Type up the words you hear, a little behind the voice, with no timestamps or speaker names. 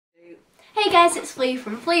Hey guys, it's Flea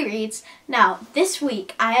from Flea Reads. Now, this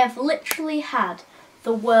week I have literally had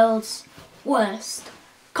the world's worst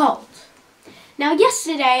cold. Now,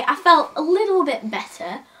 yesterday I felt a little bit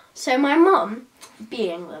better, so my mum,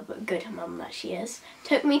 being the good mum that she is,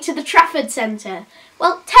 took me to the Trafford centre.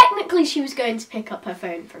 Well, technically she was going to pick up her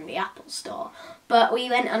phone from the Apple store, but we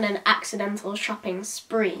went on an accidental shopping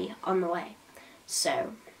spree on the way.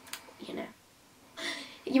 So, you know.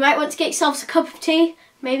 You might want to get yourselves a cup of tea,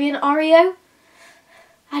 maybe an Oreo,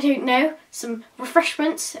 I don't know, some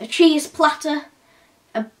refreshments, a cheese platter,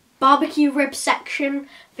 a barbecue rib section,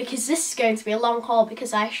 because this is going to be a long haul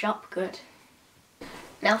because I shop good.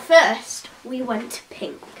 Now first, we went to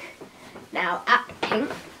Pink. Now at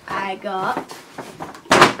Pink, I got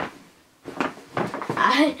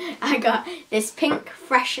this Pink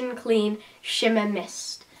Fresh and Clean Shimmer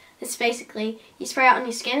Mist. This basically, you spray it on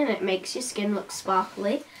your skin and it makes your skin look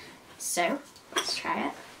sparkly. So, let's try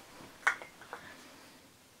it.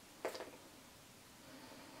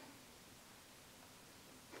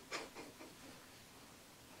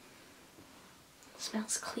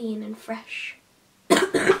 Smells clean and fresh.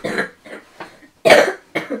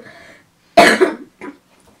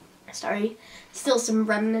 Sorry, still some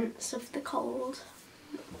remnants of the cold.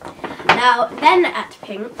 Now, then at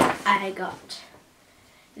Pink, I got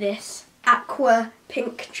this aqua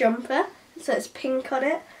pink jumper. It says pink on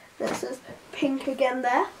it. It says pink again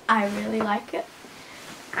there. I really like it.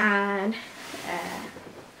 And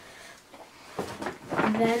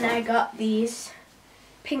then I got these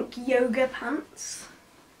pink yoga pants.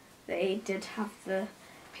 They did have the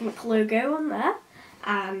pink logo on there,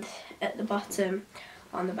 and at the bottom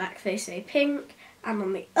on the back they say pink, and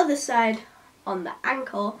on the other side on the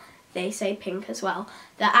ankle they say pink as well.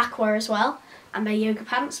 They're aqua as well, and they're yoga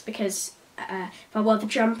pants because if I wore the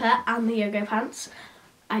jumper and the yoga pants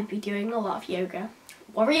I'd be doing a lot of yoga.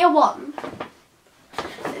 Warrior 1.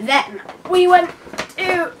 Then we went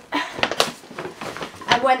to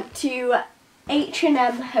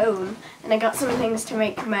H&M Home, and I got some things to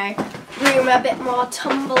make my room a bit more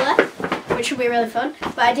tumbler, which will be really fun.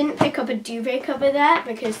 But I didn't pick up a duvet cover there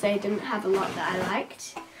because they didn't have a lot that I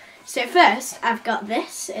liked. So first, I've got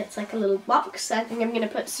this. It's like a little box. I think I'm going to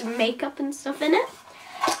put some makeup and stuff in it.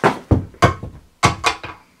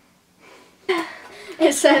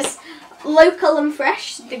 It says local and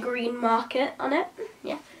fresh, the green market on it.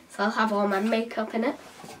 Yeah, so I'll have all my makeup in it.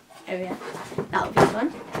 Oh yeah, that'll be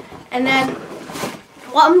fun. And then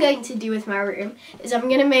what I'm going to do with my room is I'm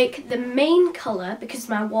going to make the main colour, because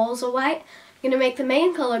my walls are white, I'm going to make the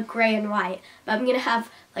main colour grey and white, but I'm going to have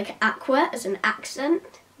like aqua as an accent,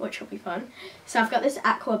 which will be fun. So I've got this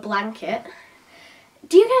aqua blanket.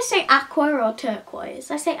 Do you guys say aqua or turquoise?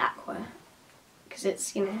 I say aqua, because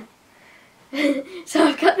it's, you know. So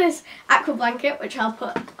I've got this aqua blanket, which I'll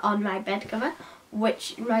put on my bed cover,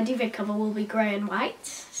 which my duvet cover will be grey and white,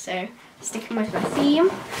 so sticking with my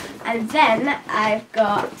theme. And then I've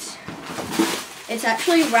got, it's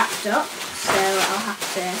actually wrapped up, so I'll have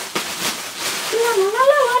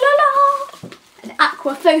to, an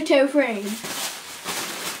aqua photo frame.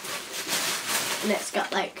 And it's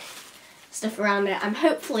got like stuff around it. I'm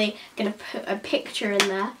hopefully going to put a picture in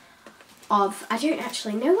there of, I don't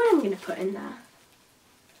actually know what I'm going to put in there.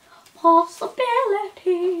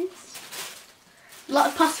 Possibilities. A lot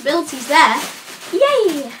of possibilities there.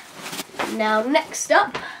 Yay! Now next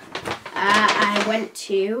up, I went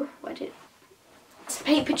to,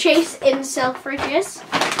 Paper Chase in Selfridges,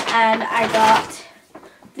 and I got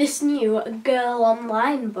this new Girl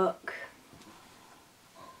Online book.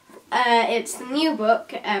 It's the new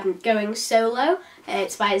book, Going Solo.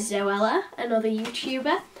 It's by Zoella, another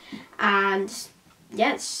YouTuber, and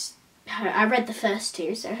yes, I read the first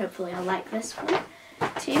two, so hopefully I'll like this one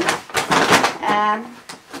too.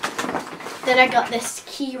 Then I got this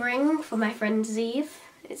key ring for my friend Zeev.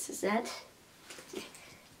 It's a Z.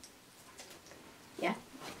 Yeah.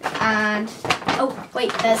 And, oh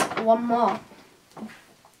wait, there's one more.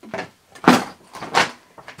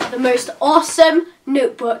 The most awesome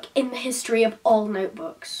notebook in the history of all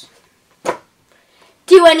notebooks.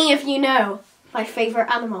 Do any of you know my favourite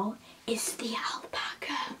animal is the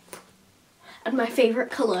alpaca? And my favourite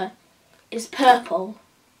colour is purple.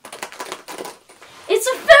 It's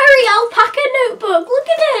a furry alpaca notebook. Look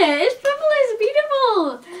at it. It's purple. It's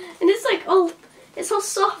beautiful. And it's like all, it's all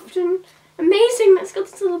soft and amazing. It's got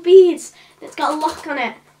these little beads. And it's got a lock on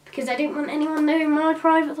it because I didn't want anyone knowing my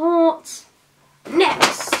private thoughts.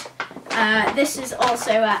 Next, this is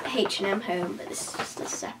also at H&M Home, but this is just a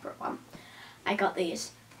separate one. I got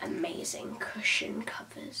these amazing cushion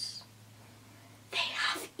covers. They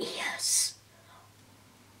have ears.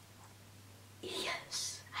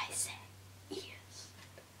 Ears, I say.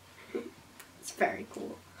 very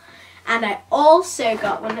cool. And I also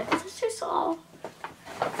got one. It's so soft.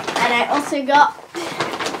 And I also got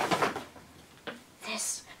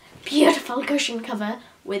this beautiful cushion cover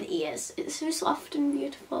with ears. It's so soft and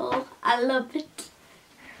beautiful. I love it.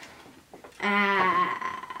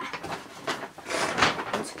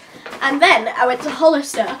 And then I went to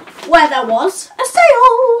Hollister where there was a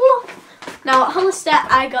sale. Now at Hollister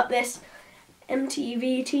I got this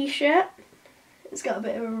MTV t-shirt. It's got a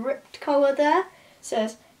bit of a ripped collar there. It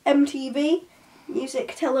says MTV,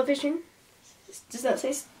 music television. Does that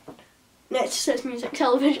say? No, it just says music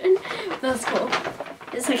television. That's cool.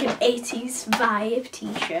 It's like an 80s vibe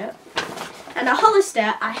t-shirt. And at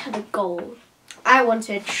Hollister I had a goal. I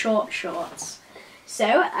wanted short shorts.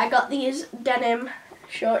 So I got these denim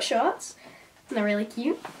short shorts. They're really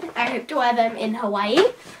cute. I hope to wear them in Hawaii,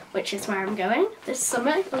 which is where I'm going this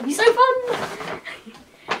summer. It'll be so fun.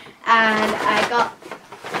 And I got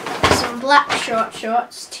some black short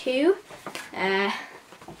shorts too.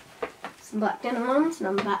 Some black denim ones, and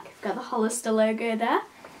on the back I've got the Hollister logo there.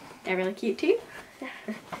 They're really cute too.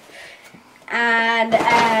 And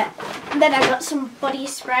then I got some body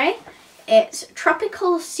spray. It's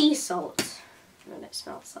tropical sea salt. And it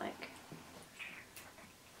smells like...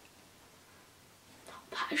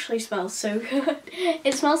 That actually smells so good.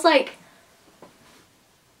 It smells like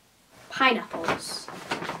pineapples.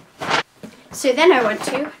 So then I went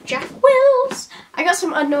to Jack Wills. I got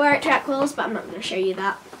some underwear at Jack Wills, but I'm not going to show you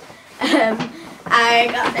that. I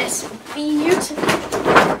got this beautiful...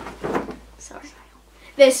 Sorry.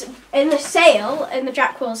 This, in the sale, in the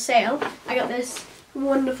Jack Wills sale, I got this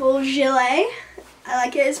wonderful gilet. I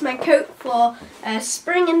like it. It's my coat for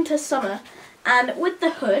spring into summer. And with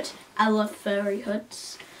the hood, I love furry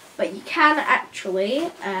hoods. But you can actually,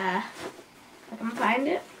 if I can find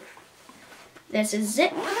it, there's a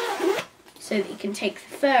zip so that you can take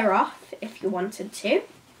the fur off if you wanted to.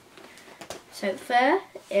 So the fur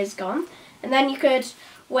is gone. And then you could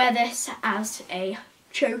wear this as a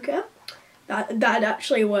choker. That'd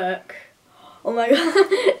actually work. Oh my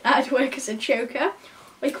god, that'd work as a choker.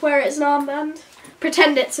 We could wear it as an armband.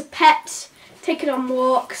 Pretend it's a pet. Take it on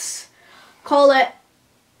walks. Call it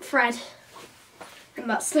Fred. And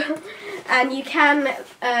that's the... And you can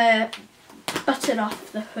button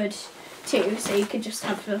off the hood too, so you could just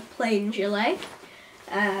have a plain gilet.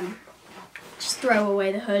 Just throw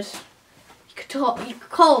away the hood. You could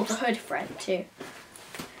call the hood Fred too.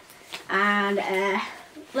 And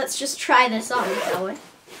let's just try this on, shall we?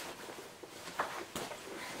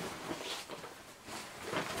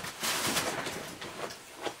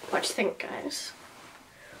 What do you think, guys?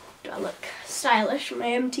 Do I look stylish in my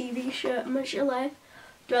MTV shirt and my gilet?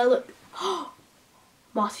 Do I look...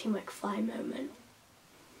 Marty McFly moment.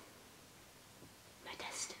 My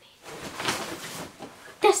destiny.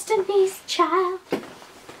 Destiny's Child.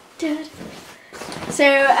 Dude. So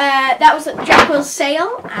that was at Jack Wills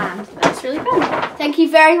sale, and that's really fun. Thank you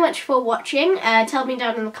very much for watching. Tell me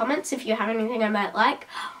down in the comments if you have anything I might like,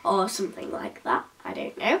 or something like that. I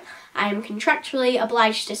don't know. I am contractually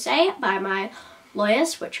obliged to say by my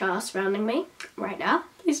lawyers, which are surrounding me right now.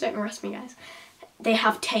 Please don't arrest me, guys. They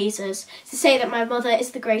have tasers to say that my mother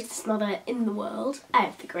is the greatest mother in the world. I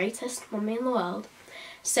have the greatest mummy in the world.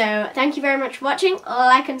 So thank you very much for watching.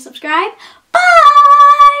 Like and subscribe.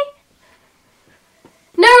 Bye!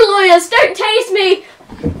 No lawyers, don't tase me!